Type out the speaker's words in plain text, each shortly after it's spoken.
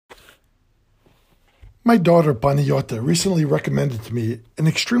My daughter Panayota recently recommended to me an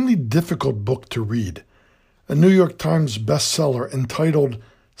extremely difficult book to read, a New York Times bestseller entitled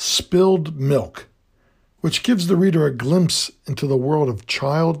Spilled Milk, which gives the reader a glimpse into the world of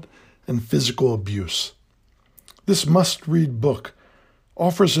child and physical abuse. This must-read book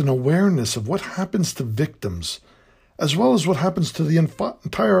offers an awareness of what happens to victims, as well as what happens to the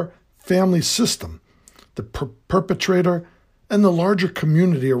entire family system, the perpetrator, and the larger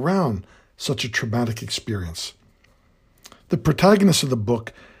community around such a traumatic experience. The protagonist of the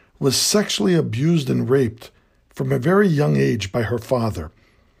book was sexually abused and raped from a very young age by her father,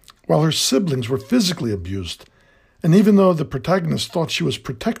 while her siblings were physically abused. And even though the protagonist thought she was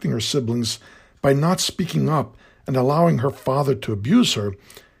protecting her siblings by not speaking up and allowing her father to abuse her,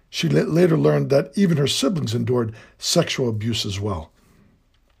 she later learned that even her siblings endured sexual abuse as well.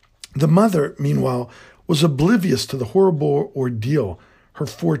 The mother, meanwhile, was oblivious to the horrible ordeal her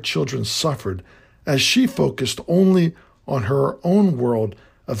 4 children suffered, as she focused only on her own world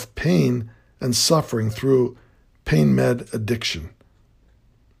of pain and suffering through pain med addiction.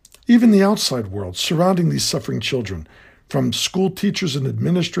 Even the outside world surrounding these suffering children, from school teachers and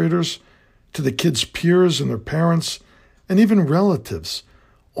administrators to the kids' peers and their parents, and even relatives,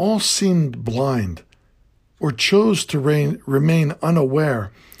 all seemed blind or chose to remain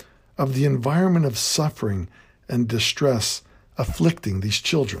unaware of the environment of suffering and distress afflicting these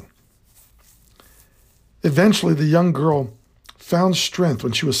children. Eventually, the young girl found strength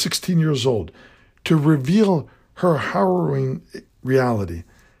when she was 16 years old to reveal her harrowing reality.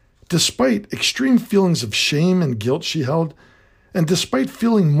 Despite extreme feelings of shame and guilt she held, and despite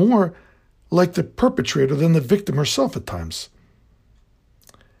feeling more like the perpetrator than the victim herself at times.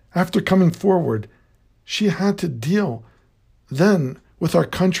 After coming forward, she had to deal then with our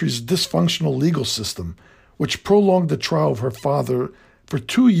country's dysfunctional legal system, which prolonged the trial of her father for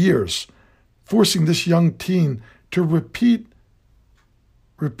 2 years, forcing this young teen to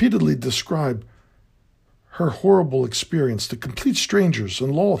repeatedly describe her horrible experience to complete strangers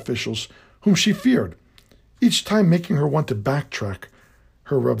and law officials whom she feared, each time making her want to backtrack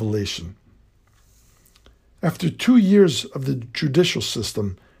her revelation. After 2 years of the judicial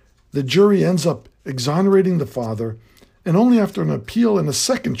system, the jury ends up exonerating the father, and only after an appeal and a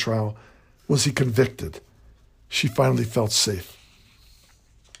second trial was he convicted. She finally felt safe.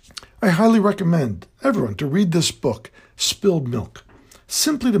 I highly recommend everyone to read this book, Spilled Milk,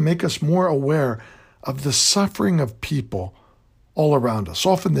 simply to make us more aware of the suffering of people all around us,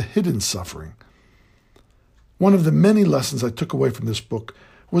 often the hidden suffering. One of the many lessons I took away from this book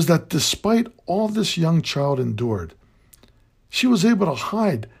was that despite all this young child endured, she was able to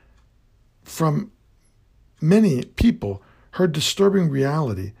hide from many people her disturbing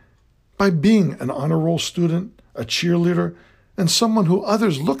reality by being an honor roll student, a cheerleader, and someone who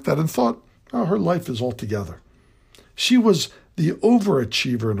others looked at and thought, oh, her life is all together. She was the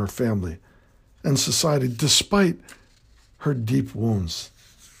overachiever in her family and society despite her deep wounds.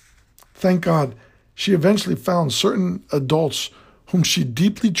 Thank God, she eventually found certain adults whom she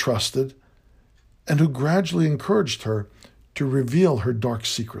deeply trusted and who gradually encouraged her to reveal her dark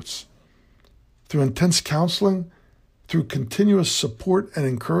secrets. Through intense counseling, through continuous support and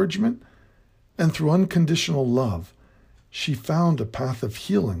encouragement, and through unconditional love, she found a path of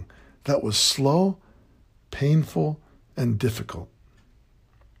healing that was slow, painful, and difficult.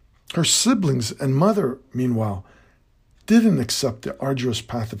 Her siblings and mother, meanwhile, didn't accept the arduous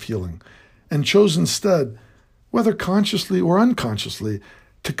path of healing and chose instead, whether consciously or unconsciously,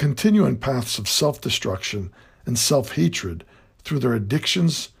 to continue in paths of self-destruction and self-hatred through their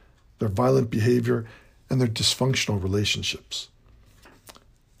addictions, their violent behavior, and their dysfunctional relationships.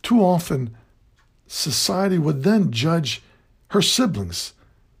 Too often, society would then judge her siblings,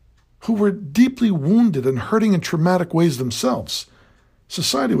 who were deeply wounded and hurting in traumatic ways themselves.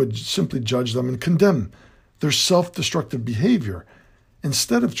 Society would simply judge them and condemn their self-destructive behavior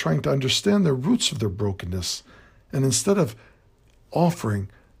instead of trying to understand the roots of their brokenness and instead of offering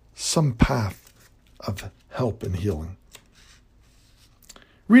some path of help and healing.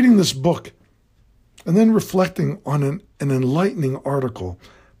 Reading this book and then reflecting on an enlightening article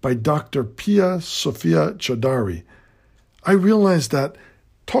by Dr. Pia Sophia Chaudhary, I realized that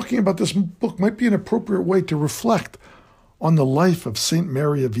talking about this book might be an appropriate way to reflect on the life of Saint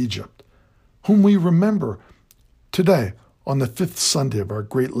Mary of Egypt, whom we remember today on the 5th Sunday of our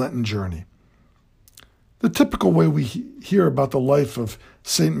great Lenten journey. The typical way we hear about the life of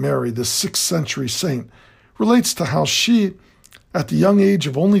Saint Mary, the 6th century saint, relates to how she, at the young age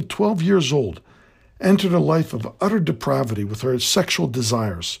of only 12 years old, entered a life of utter depravity with her sexual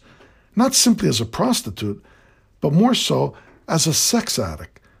desires, not simply as a prostitute, but more so as a sex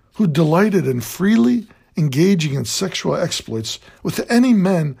addict, who delighted in freely engaging in sexual exploits with any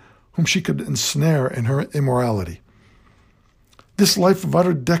men whom she could ensnare in her immorality. This life of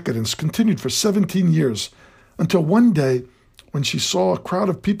utter decadence continued for 17 years, until one day when she saw a crowd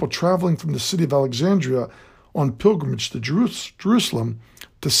of people traveling from the city of Alexandria on pilgrimage to Jerusalem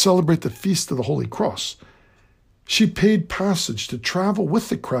to celebrate the Feast of the Holy Cross. She paid passage to travel with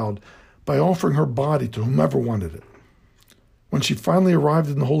the crowd by offering her body to whomever wanted it. When she finally arrived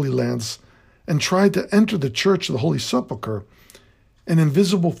in the Holy Lands and tried to enter the Church of the Holy Sepulchre, an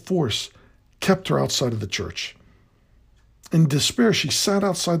invisible force kept her outside of the church. In despair, she sat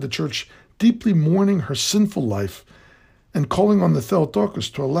outside the church, deeply mourning her sinful life and calling on the Theotokos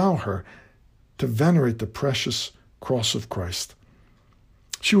to allow her to venerate the precious cross of Christ.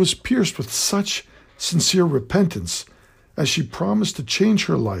 She was pierced with such sincere repentance as she promised to change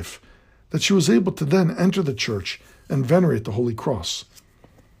her life that she was able to then enter the church and venerate the Holy Cross.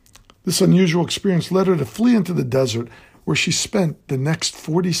 This unusual experience led her to flee into the desert, where she spent the next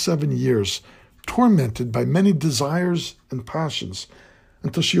 47 years tormented by many desires and passions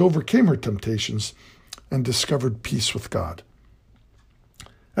until she overcame her temptations and discovered peace with God.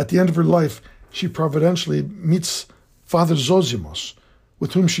 At the end of her life, she providentially meets Father Zosimos,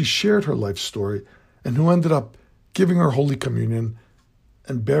 with whom she shared her life story and who ended up giving her Holy Communion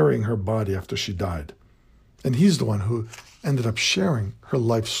and burying her body after she died. And he's the one who ended up sharing her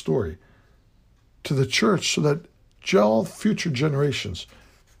life story to the church so that all future generations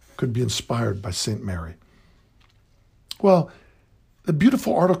could be inspired by St. Mary. Well, the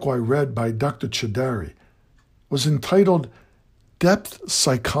beautiful article I read by Dr. Chidari was entitled Depth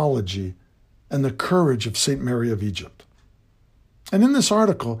Psychology and the Courage of St. Mary of Egypt. And in this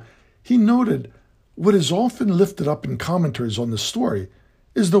article, he noted what is often lifted up in commentaries on the story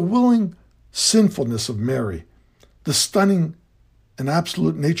is the willing sinfulness of Mary, the stunning and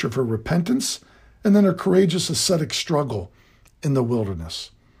absolute nature of her repentance, and then her courageous ascetic struggle in the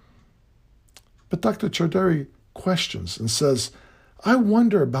wilderness. But Dr. Chidari questions and says, I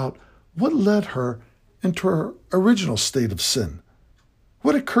wonder about what led her into her original state of sin.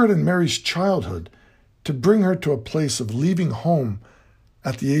 What occurred in Mary's childhood to bring her to a place of leaving home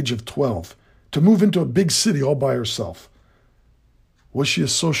at the age of 12, to move into a big city all by herself? Was she a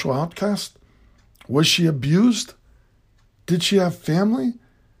social outcast? Was she abused? Did she have family?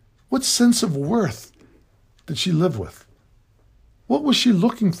 What sense of worth did she live with? What was she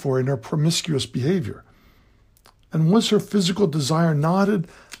looking for in her promiscuous behavior? And was her physical desire knotted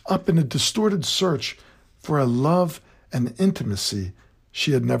up in a distorted search for a love and intimacy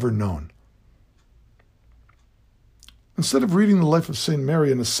she had never known? Instead of reading the life of St.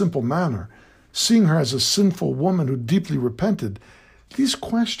 Mary in a simple manner, seeing her as a sinful woman who deeply repented, these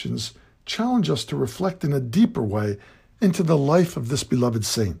questions challenge us to reflect in a deeper way into the life of this beloved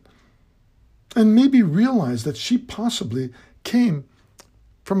saint, and maybe realize that she possibly came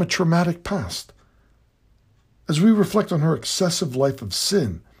from a traumatic past. As we reflect on her excessive life of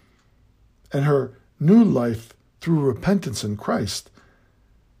sin and her new life through repentance in Christ,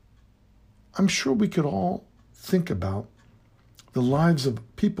 I'm sure we could all think about the lives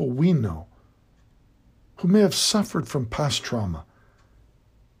of people we know who may have suffered from past trauma.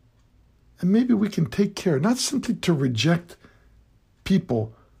 And maybe we can take care, not simply to reject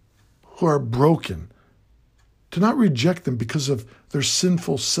people who are broken, to not reject them because of their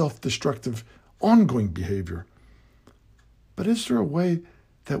sinful, self-destructive, ongoing behavior. But is there a way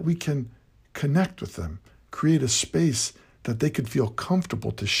that we can connect with them, create a space that they could feel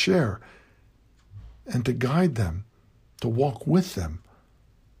comfortable to share and to guide them, to walk with them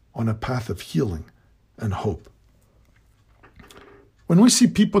on a path of healing and hope? When we see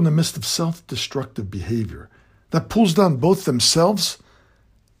people in the midst of self-destructive behavior that pulls down both themselves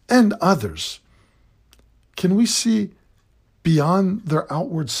and others, can we see beyond their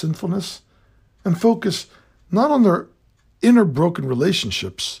outward sinfulness and focus not on their inner broken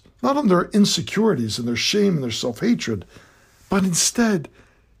relationships, not on their insecurities and their shame and their self-hatred, but instead,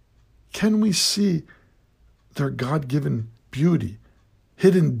 can we see their God-given beauty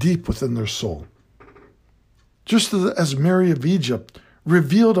hidden deep within their soul? Just as Mary of Egypt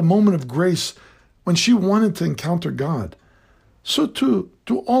revealed a moment of grace when she wanted to encounter God, so too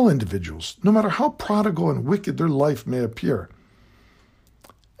do all individuals, no matter how prodigal and wicked their life may appear.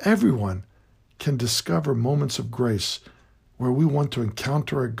 Everyone can discover moments of grace where we want to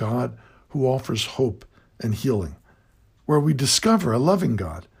encounter a God who offers hope and healing, where we discover a loving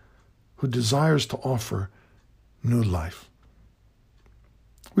God who desires to offer new life.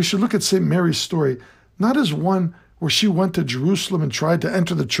 We should look at St. Mary's story not as one where she went to Jerusalem and tried to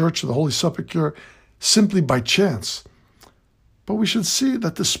enter the Church of the Holy Sepulchre simply by chance, but we should see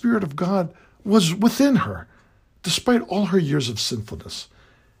that the Spirit of God was within her, despite all her years of sinfulness,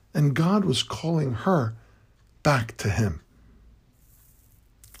 and God was calling her back to him.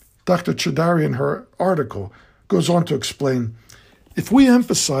 Dr. Choudhury, in her article, goes on to explain, if we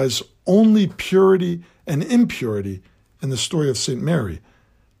emphasize only purity and impurity in the story of St. Mary,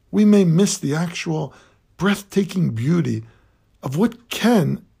 we may miss the actual breathtaking beauty of what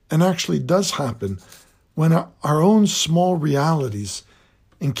can and actually does happen when our own small realities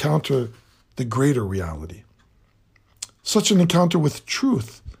encounter the greater reality. Such an encounter with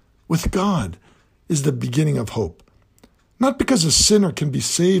truth, with God, is the beginning of hope. Not because a sinner can be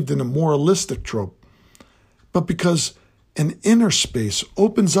saved in a moralistic trope, but because an inner space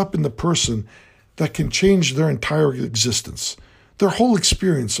opens up in the person that can change their entire existence, their whole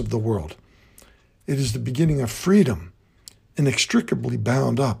experience of the world. It is the beginning of freedom, inextricably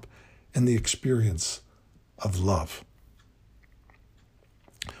bound up in the experience of love.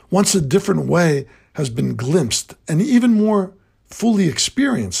 Once a different way has been glimpsed and even more fully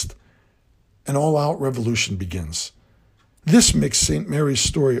experienced, an all-out revolution begins. This makes St. Mary's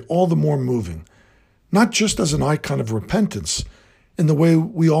story all the more moving, not just as an icon of repentance in the way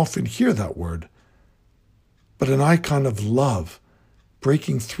we often hear that word, but an icon of love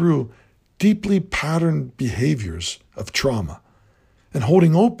breaking through deeply patterned behaviors of trauma and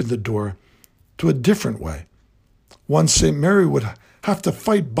holding open the door to a different way, one St. Mary would have to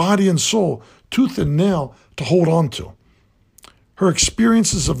fight body and soul, tooth and nail, to hold on to. Her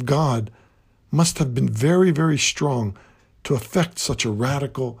experiences of God must have been very, very strong to effect such a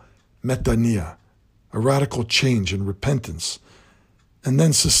radical metanoia, a radical change and repentance, and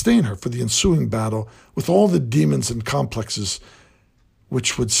then sustain her for the ensuing battle with all the demons and complexes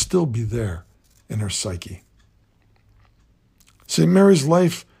which would still be there in her psyche. St. Mary's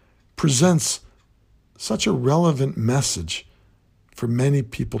life presents such a relevant message for many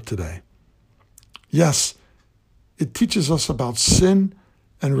people today. Yes, it teaches us about sin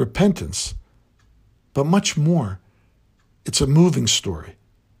and repentance, but much more. It's a moving story,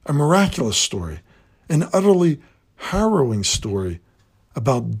 a miraculous story, an utterly harrowing story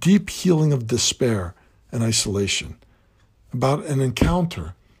about deep healing of despair and isolation, about an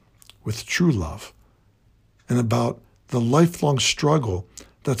encounter with true love, and about the lifelong struggle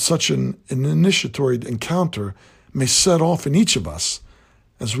that such an initiatory encounter may set off in each of us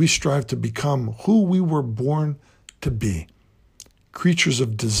as we strive to become who we were born to be, creatures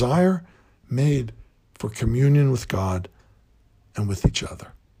of desire made for communion with God and with each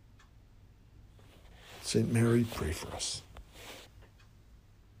other. St. Mary, pray for us.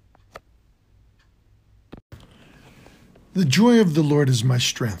 The joy of the Lord is my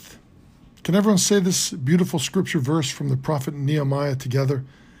strength. Can everyone say this beautiful scripture verse from the prophet Nehemiah together?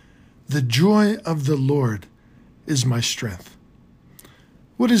 The joy of the Lord is my strength.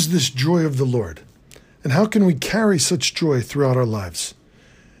 What is this joy of the Lord? And how can we carry such joy throughout our lives?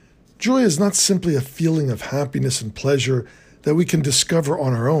 Joy is not simply a feeling of happiness and pleasure that we can discover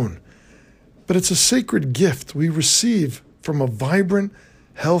on our own, but it's a sacred gift we receive from a vibrant,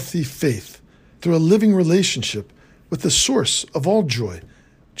 healthy faith through a living relationship with the source of all joy,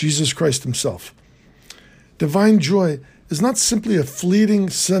 Jesus Christ himself. Divine joy is not simply a fleeting,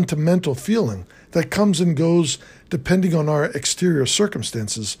 sentimental feeling that comes and goes depending on our exterior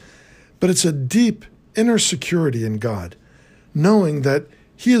circumstances, but it's a deep inner security in God, knowing that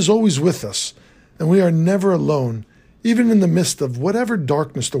he is always with us and we are never alone, even in the midst of whatever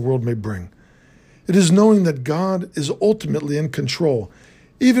darkness the world may bring. It is knowing that God is ultimately in control,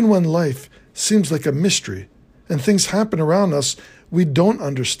 even when life seems like a mystery and things happen around us we don't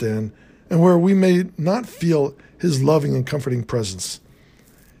understand and where we may not feel his loving and comforting presence.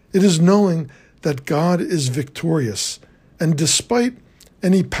 It is knowing that God is victorious, and despite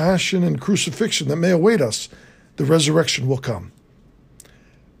any passion and crucifixion that may await us, the resurrection will come.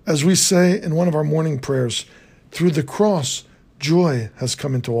 As we say in one of our morning prayers, through the cross, joy has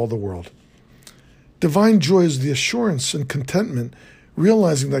come into all the world. Divine joy is the assurance and contentment,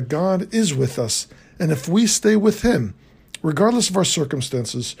 realizing that God is with us, and if we stay with him, regardless of our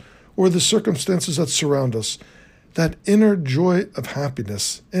circumstances or the circumstances that surround us, that inner joy of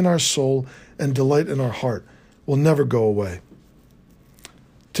happiness in our soul and delight in our heart will never go away.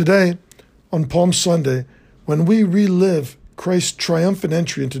 Today, on Palm Sunday, when we relive Christ's triumphant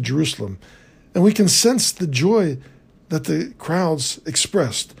entry into Jerusalem, and we can sense the joy that the crowds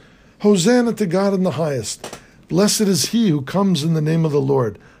expressed, Hosanna to God in the highest. Blessed is he who comes in the name of the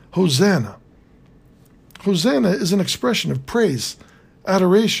Lord. Hosanna. Hosanna is an expression of praise,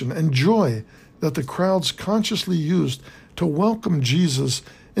 adoration, and joy that the crowds consciously used to welcome Jesus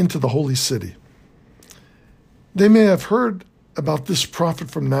into the holy city. They may have heard about this prophet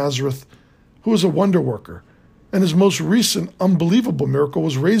from Nazareth who was a wonder worker, and his most recent unbelievable miracle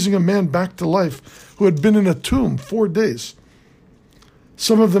was raising a man back to life who had been in a tomb 4 days.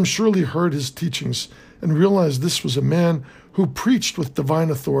 Some of them surely heard his teachings and realized this was a man who preached with divine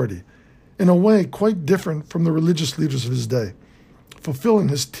authority, in a way quite different from the religious leaders of his day, fulfilling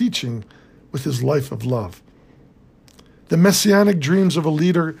his teaching with his life of love. The messianic dreams of a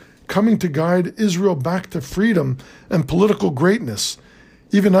leader coming to guide Israel back to freedom and political greatness,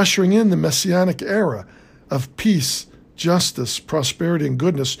 even ushering in the messianic era of peace, justice, prosperity, and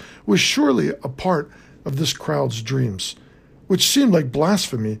goodness, was surely a part of this crowd's dreams, which seemed like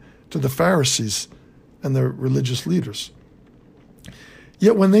blasphemy to the Pharisees and the religious leaders.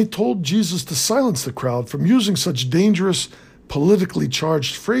 Yet when they told Jesus to silence the crowd from using such dangerous, politically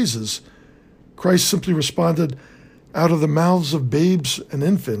charged phrases, Christ simply responded, "Out of the mouths of babes and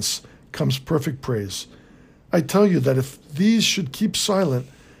infants comes perfect praise. I tell you that if these should keep silent,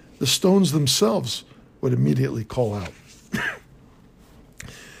 the stones themselves would immediately call out."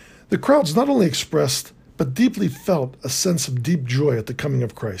 The crowds not only expressed, but deeply felt a sense of deep joy at the coming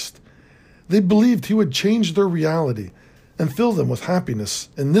of Christ. They believed he would change their reality and fill them with happiness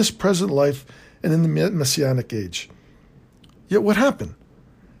in this present life and in the Messianic age. Yet what happened?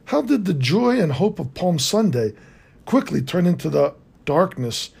 How did the joy and hope of Palm Sunday quickly turn into the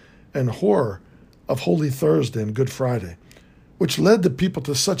darkness and horror of Holy Thursday and Good Friday, which led the people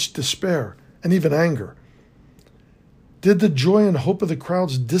to such despair and even anger? Did the joy and hope of the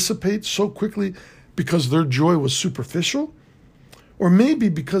crowds dissipate so quickly because their joy was superficial? Or maybe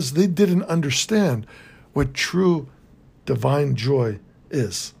because they didn't understand what true divine joy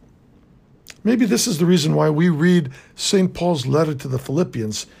is? Maybe this is the reason why we read St. Paul's letter to the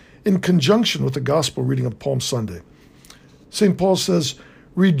Philippians in conjunction with the gospel reading of Palm Sunday. St. Paul says,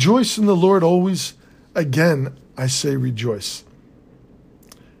 "Rejoice in the Lord always. Again, I say rejoice."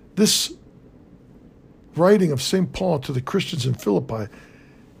 This writing of St. Paul to the Christians in Philippi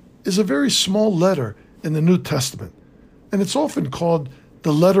is a very small letter in the New Testament, and it's often called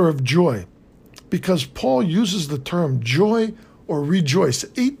the letter of joy because Paul uses the term joy or rejoice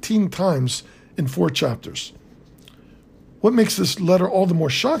 18 times in 4 chapters. What makes this letter all the more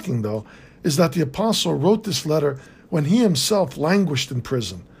shocking, though, is that the apostle wrote this letter when he himself languished in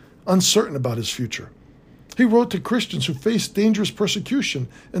prison, uncertain about his future. He wrote to Christians who faced dangerous persecution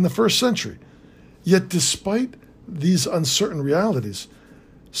in the first century. Yet despite these uncertain realities,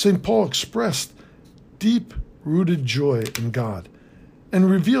 St. Paul expressed deep-rooted joy in God and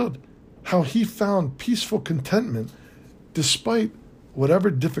revealed how he found peaceful contentment despite whatever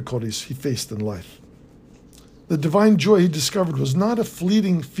difficulties he faced in life. The divine joy he discovered was not a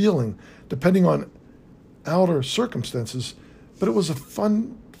fleeting feeling depending on outer circumstances, but it was a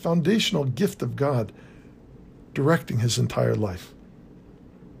foundational gift of God directing his entire life.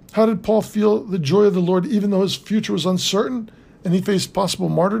 How did Paul feel the joy of the Lord even though his future was uncertain and he faced possible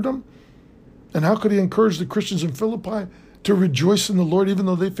martyrdom? And how could he encourage the Christians in Philippi to rejoice in the Lord even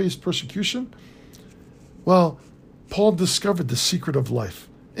though they faced persecution? Well, Paul discovered the secret of life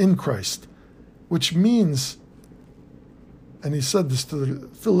in Christ, which means, and he said this to the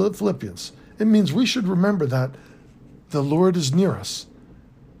Philippians, it means we should remember that the Lord is near us.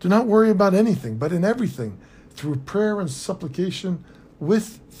 Do not worry about anything, but in everything, through prayer and supplication,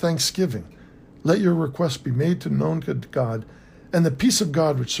 with thanksgiving, let your requests be made known to God, and the peace of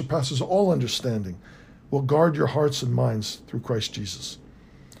God, which surpasses all understanding, will guard your hearts and minds through Christ Jesus.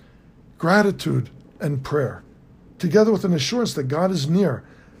 Gratitude and prayer, together with an assurance that God is near,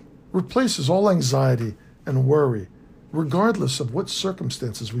 replaces all anxiety and worry, regardless of what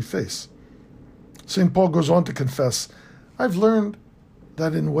circumstances we face. St. Paul goes on to confess, "I've learned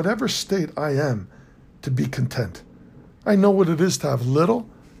that in whatever state I am, to be content. I know what it is to have little,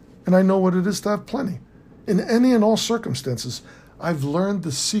 and I know what it is to have plenty. In any and all circumstances, I've learned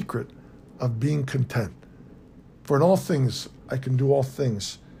the secret of being content. For in all things, I can do all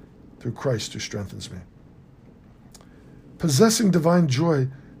things through Christ who strengthens me." Possessing divine joy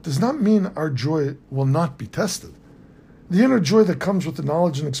does not mean our joy will not be tested. The inner joy that comes with the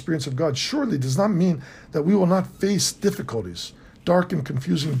knowledge and experience of God surely does not mean that we will not face difficulties, dark and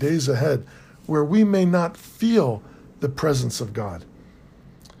confusing days ahead, where we may not feel the presence of God.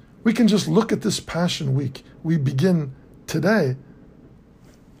 We can just look at this Passion Week we begin today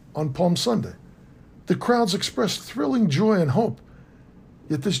on Palm Sunday. The crowds expressed thrilling joy and hope,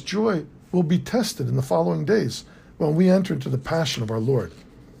 yet this joy will be tested in the following days when we enter into the Passion of our Lord.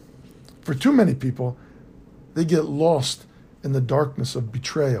 For too many people, they get lost in the darkness of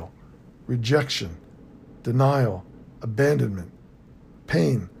betrayal, rejection, denial, abandonment,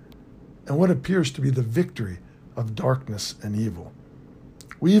 pain, and what appears to be the victory of darkness and evil.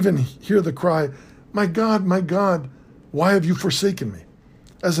 We even hear the cry, my God, why have you forsaken me?"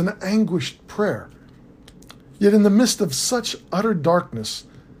 as an anguished prayer. Yet in the midst of such utter darkness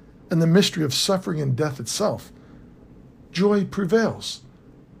and the mystery of suffering and death itself, joy prevails.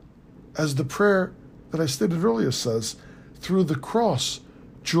 As the prayer that I stated earlier says, through the cross,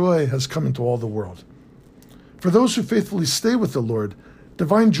 joy has come into all the world. For those who faithfully stay with the Lord,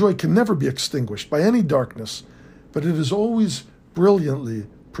 divine joy can never be extinguished by any darkness, but it is always brilliantly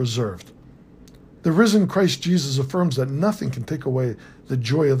preserved. The risen Christ Jesus affirms that nothing can take away the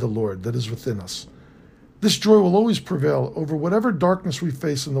joy of the Lord that is within us. This joy will always prevail over whatever darkness we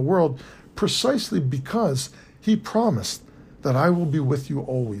face in the world, precisely because he promised that I will be with you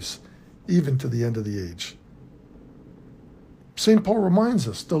always, even to the end of the age. St. Paul reminds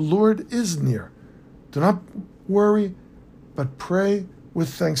us, the Lord is near. Do not worry, but pray with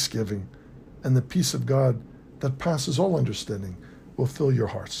thanksgiving, and the peace of God that passes all understanding will fill your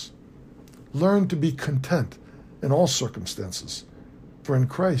hearts. Learn to be content in all circumstances, for in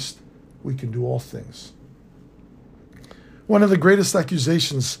Christ we can do all things. One of the greatest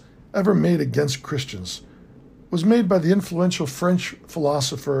accusations ever made against Christians was made by the influential French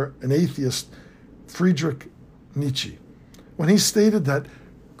philosopher and atheist Friedrich Nietzsche, when he stated that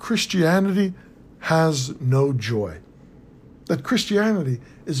Christianity has no joy, that Christianity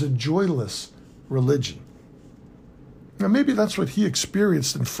is a joyless religion. Now, maybe that's what he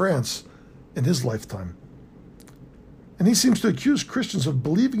experienced in France in his lifetime. And he seems to accuse Christians of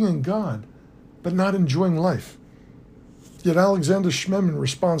believing in God, but not enjoying life. Yet Alexander Schmemann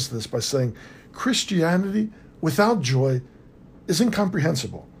responds to this by saying, Christianity without joy is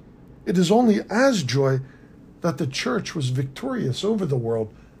incomprehensible. It is only as joy that the church was victorious over the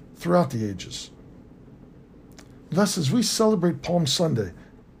world throughout the ages. Thus, as we celebrate Palm Sunday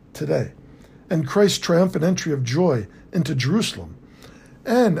today, and Christ's triumphant entry of joy into Jerusalem,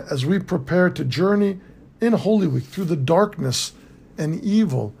 and as we prepare to journey in Holy Week through the darkness and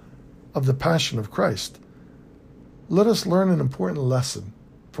evil of the Passion of Christ, let us learn an important lesson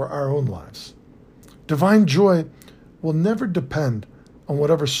for our own lives. Divine joy will never depend on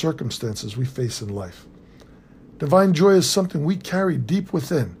whatever circumstances we face in life. Divine joy is something we carry deep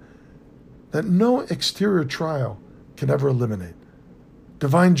within that no exterior trial can ever eliminate.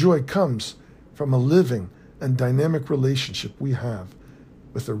 Divine joy comes from a living and dynamic relationship we have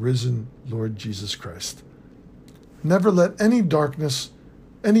with the risen Lord Jesus Christ. Never let any darkness,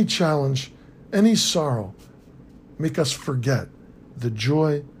 any challenge, any sorrow make us forget the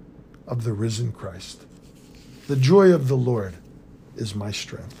joy of the risen Christ. The joy of the Lord is my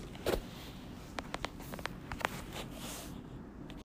strength.